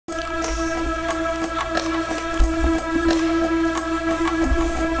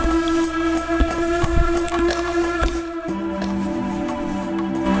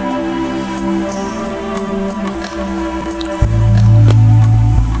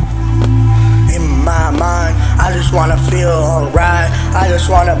feel alright. I just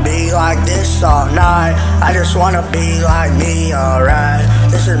wanna be like this all night. I just wanna be like me, alright.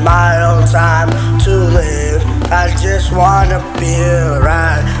 This is my own time to live. I just wanna feel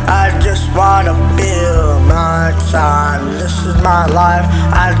right. I just wanna feel my time. This is my life.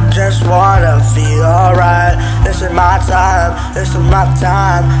 I just wanna feel alright. This is my time. This is my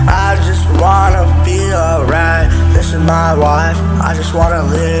time. I just wanna feel alright. This is my life. I just wanna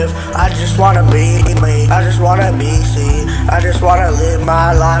live. I just wanna be me. I just wanna be seen. I just wanna live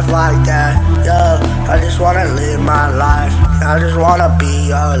my life like that. Yeah, I just wanna live my life. I just wanna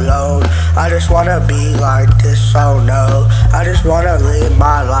be alone. I just wanna be like this, oh no. I just wanna live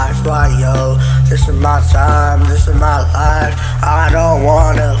my life like yo. This is my time, this is my life. I don't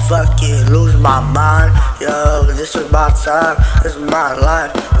wanna fucking lose my mind. Yo, this is my time, this is my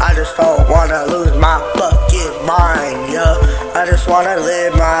life. I just don't wanna lose my fucking mind, yo. I just wanna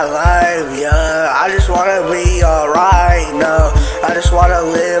live my life, yeah. I just wanna be alright, no. I just wanna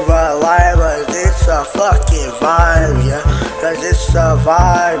live a life, but it's a fucking vibe, yeah. Cause it's a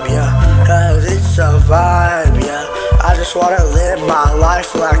vibe, yeah. Cause it's a vibe, yeah. I just wanna live my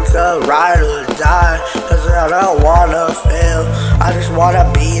life like a ride or die. Cause I don't wanna fail. I just wanna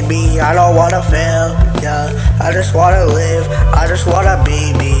be me, I don't wanna fail, yeah. I just wanna live, I just wanna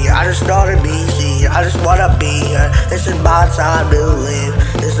be me. I just wanna be seen, I just wanna be here. This is my time to live,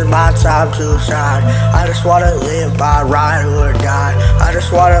 this is my time to shine. I just wanna live my ride or die. I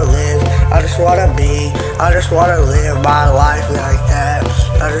just wanna live, I just wanna be, I just wanna live my life like that.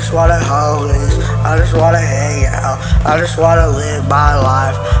 I just wanna always, I just wanna hang out. I just wanna live my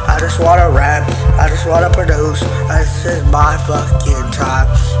life. I just wanna rap, I just wanna produce. This is my fucking time.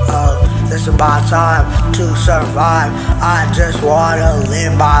 This is my time to survive. I just wanna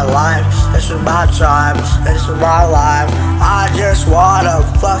live my life. This is my time, this is my life. I just wanna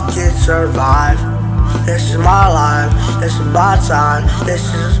fucking survive. This is my life, this is my time,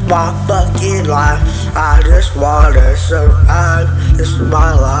 this is my fucking life. I just wanna survive. This is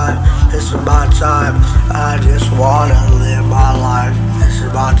my life, this is my time. I just wanna live my life. This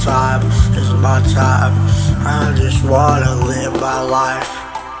is my time, this is my time. I just wanna live my life.